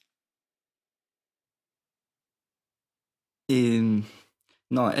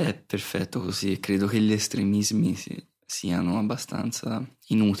 No, è perfetto così. Credo che gli estremismi siano abbastanza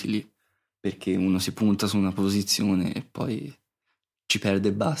inutili, perché uno si punta su una posizione e poi ci perde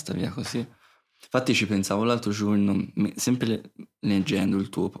e basta, via così. Infatti ci pensavo l'altro giorno, sempre leggendo il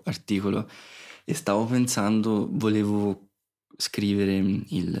tuo articolo, e stavo pensando, volevo scrivere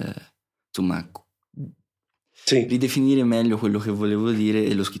insomma, Sì. ridefinire meglio quello che volevo dire,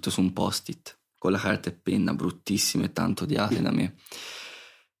 e l'ho scritto su un post-it con la carta e penna, bruttissime e tanto odiate da me.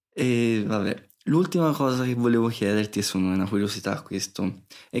 E vabbè, l'ultima cosa che volevo chiederti, e sono una curiosità a questo,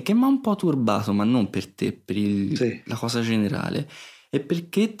 è che mi ha un po' turbato, ma non per te, per la cosa generale, è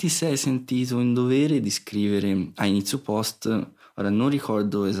perché ti sei sentito in dovere di scrivere a inizio post, ora non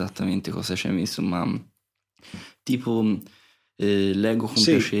ricordo esattamente cosa ci hai messo, ma tipo leggo con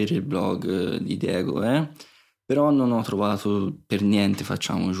piacere il blog di Diego, però non ho trovato per niente,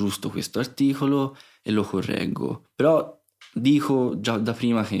 facciamo giusto questo articolo e lo correggo, però dico già da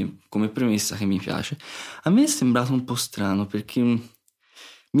prima che come premessa che mi piace. A me è sembrato un po' strano, perché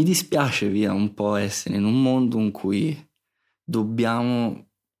mi dispiace via un po' essere in un mondo in cui dobbiamo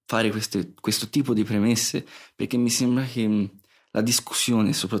fare questo tipo di premesse, perché mi sembra che la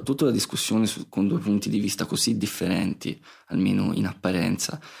discussione, soprattutto la discussione con due punti di vista così differenti, almeno in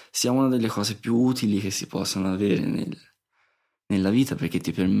apparenza, sia una delle cose più utili che si possano avere nella vita, perché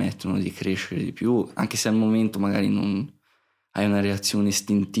ti permettono di crescere di più, anche se al momento magari non hai una reazione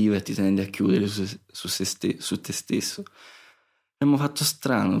istintiva e ti tendi a chiudere su te stesso. Abbiamo fatto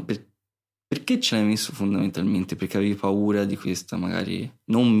strano, perché ce l'hai messo fondamentalmente? Perché avevi paura di questa, magari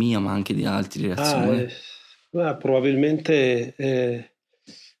non mia ma anche di altri, reazioni? Probabilmente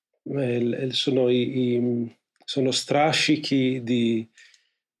sono strascichi di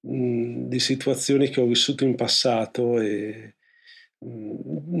situazioni che ho vissuto in passato, e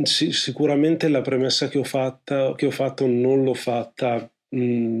sicuramente la premessa che ho fatto non l'ho fatta,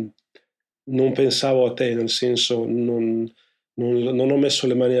 non pensavo a te, nel senso non ho messo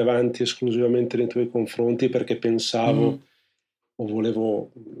le mani avanti esclusivamente nei tuoi confronti perché pensavo o volevo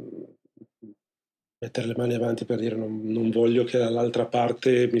mettere le mani avanti per dire non voglio che dall'altra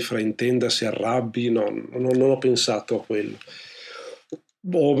parte mi fraintenda, si arrabbi, no, non ho pensato a quello.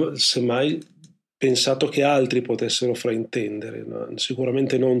 Ho semmai pensato che altri potessero fraintendere, no?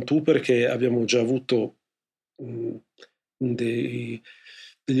 Sicuramente non tu, perché abbiamo già avuto degli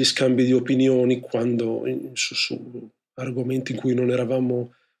scambi di opinioni quando su argomenti in cui non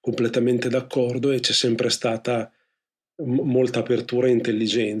eravamo completamente d'accordo, e c'è sempre stata molta apertura e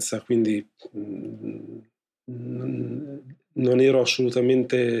intelligenza, quindi non ero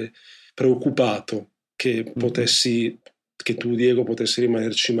assolutamente preoccupato che tu Diego potessi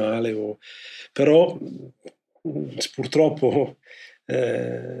rimanerci male, però purtroppo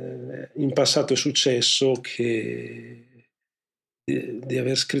in passato è successo che di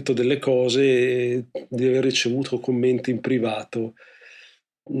aver scritto delle cose e di aver ricevuto commenti in privato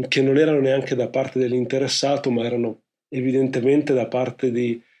che non erano neanche da parte dell'interessato, ma erano evidentemente da parte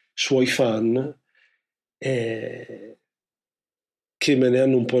di suoi fan, che me ne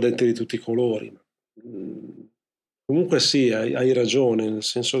hanno un po' dette di tutti i colori. Comunque sì, hai ragione, nel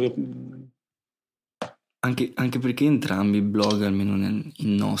senso che Anche perché entrambi i blog, almeno i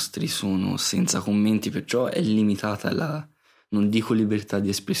nostri, sono senza commenti, perciò è limitata la, non dico libertà di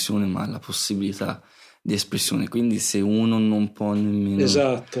espressione, ma la possibilità di espressione. Quindi se uno non può nemmeno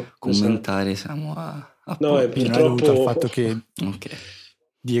esatto. commentare, siamo a No, è Quindi non è dovuto al purtroppo fatto che Ok.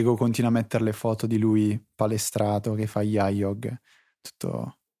 Diego continua a mettere le foto di lui palestrato che fa Yayog,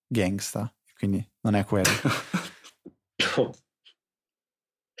 tutto gangsta, quindi non è quello. no.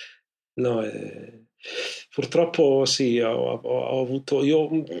 No, purtroppo sì, ho avuto,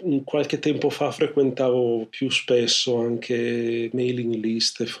 io qualche tempo fa frequentavo più spesso anche mailing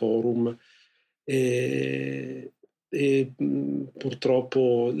list e forum e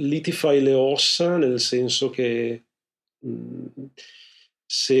purtroppo lì ti fai le ossa, nel senso che mh,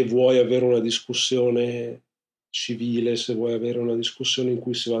 se vuoi avere una discussione civile, se vuoi avere una discussione in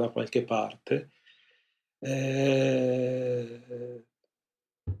cui si va da qualche parte,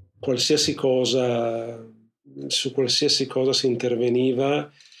 qualsiasi cosa, su qualsiasi cosa si interveniva,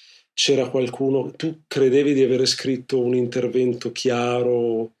 c'era qualcuno, tu credevi di avere scritto un intervento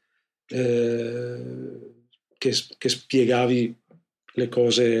chiaro, che spiegavi le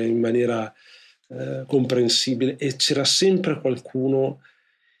cose in maniera comprensibile, e c'era sempre qualcuno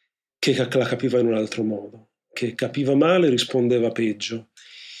che la capiva in un altro modo, che capiva male e rispondeva peggio.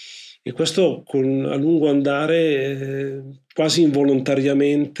 E questo a lungo andare, quasi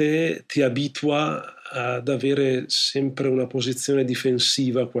involontariamente, ti abitua ad avere sempre una posizione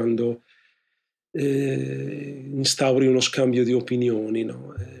difensiva quando instauri uno scambio di opinioni,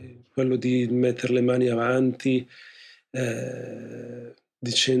 no? Quello di mettere le mani avanti,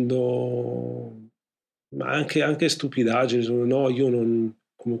 dicendo, ma anche stupidaggini, no, io non,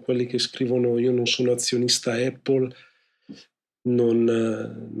 come quelli che scrivono, io non sono azionista Apple,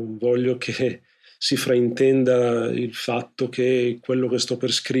 non voglio che si fraintenda il fatto che quello che sto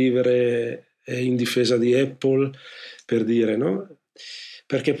per scrivere è in difesa di Apple, per dire, no?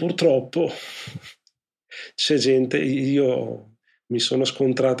 Perché purtroppo c'è gente, io mi sono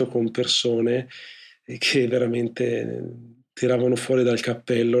scontrato con persone che veramente tiravano fuori dal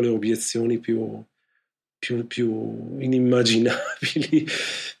cappello le obiezioni più inimmaginabili,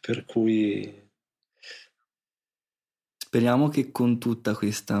 per cui Speriamo che con tutta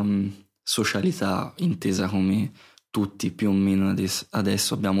questa socialità intesa come tutti più o meno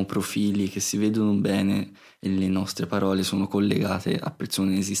adesso abbiamo profili che si vedono bene e le nostre parole sono collegate a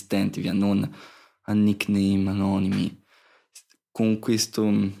persone esistenti, via non a nickname anonimi. Con questo,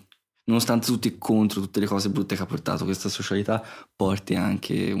 nonostante tutti contro tutte le cose brutte che ha portato questa socialità, porti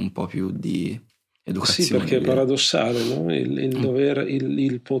anche un po' più di sì, educazione. perché è paradossale, no?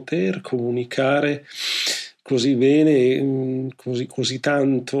 Il poter comunicare così bene, così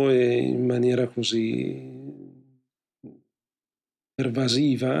tanto e in maniera così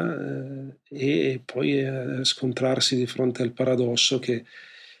pervasiva, e poi scontrarsi di fronte al paradosso che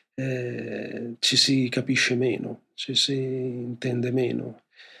ci si capisce meno, ci si intende meno,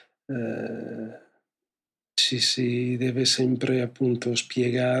 ci si deve sempre appunto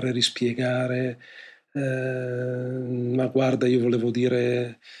spiegare, rispiegare, ma guarda, io volevo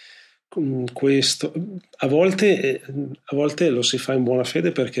dire questo. A volte lo si fa in buona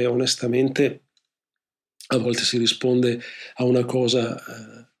fede perché onestamente a volte si risponde a una cosa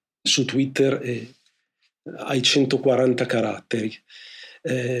su Twitter e hai 140 caratteri.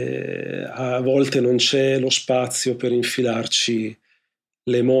 A volte non c'è lo spazio per infilarci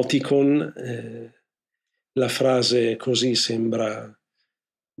l'emoticon, la frase così sembra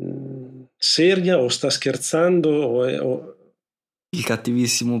seria o sta scherzando Il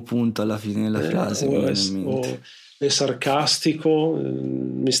cattivissimo punto alla fine della frase mi viene in mente. o è sarcastico,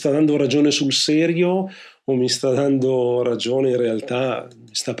 mi sta dando ragione sul serio o mi sta dando ragione in realtà,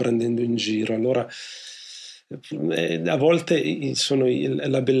 mi sta prendendo in giro. Allora a volte sono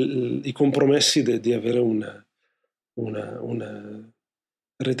i compromessi di avere una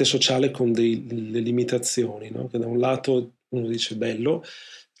rete sociale con delle limitazioni, no? Che da un lato uno dice bello,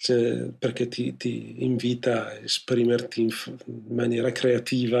 perché ti invita a esprimerti in maniera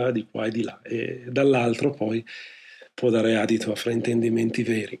creativa di qua e di là, e dall'altro poi può dare adito a fraintendimenti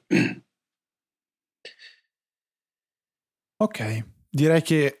veri. Ok, direi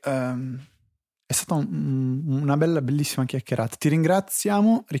che È stata una bellissima chiacchierata. Ti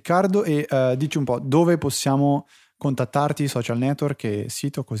ringraziamo, Riccardo, e dici un po' dove possiamo contattarti, social network e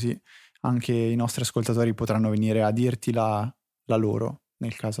sito, così anche i nostri ascoltatori potranno venire a dirti la loro,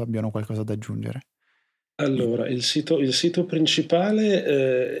 nel caso abbiano qualcosa da aggiungere. Allora, il sito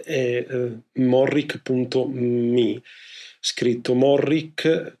principale è morric.me, scritto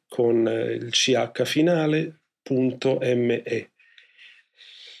Morric con il CH finale.me.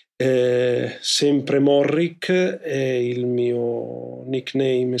 Sempre Morric è il mio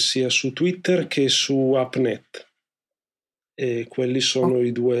nickname sia su Twitter che su Appnet, e quelli sono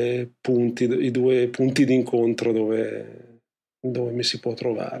i due punti di incontro dove mi si può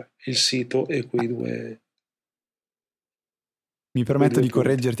trovare, il sito e quei due. Mi permetto di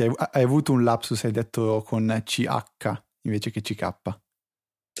correggerti, hai avuto un lapsus, hai detto con CH invece che CK.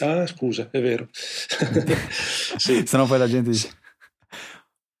 Ah, scusa, è vero. Sì. Sennò poi la gente dice...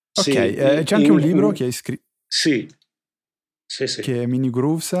 Ok, sì, c'è anche un libro che hai scritto. Sì. Che è Mini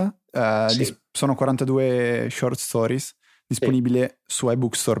Grooves, sono 42 short stories, disponibile su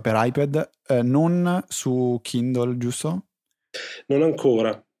iBookstore per iPad, non su Kindle, giusto? Non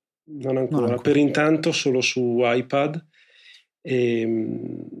ancora. Per intanto solo su iPad, e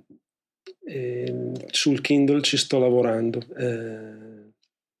sul Kindle ci sto lavorando.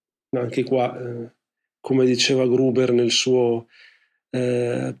 Anche qua, come diceva Gruber nel suo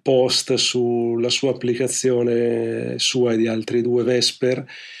post sulla sua applicazione sua e di altri due Vesper,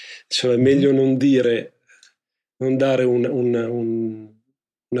 cioè è meglio non dare una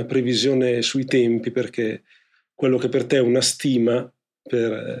previsione sui tempi, perché quello che per te è una stima,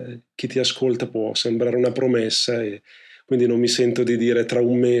 per chi ti ascolta può sembrare una promessa, e quindi non mi sento di dire tra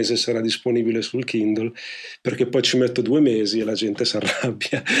un mese sarà disponibile sul Kindle, perché poi ci metto 2 mesi e la gente si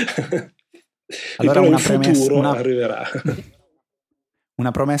arrabbia. Allora però in futuro arriverà.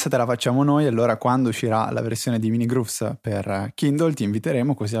 Una promessa te la facciamo noi, allora quando uscirà la versione di Mini Grooves per Kindle ti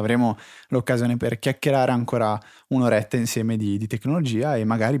inviteremo, così avremo l'occasione per chiacchierare ancora un'oretta insieme di tecnologia e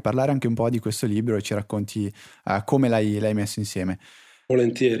magari parlare anche un po' di questo libro e ci racconti come l'hai messo insieme.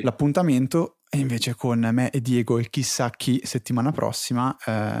 Volentieri. L'appuntamento è invece con me e Diego e chissà chi settimana prossima.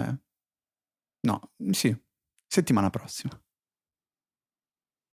 Settimana prossima.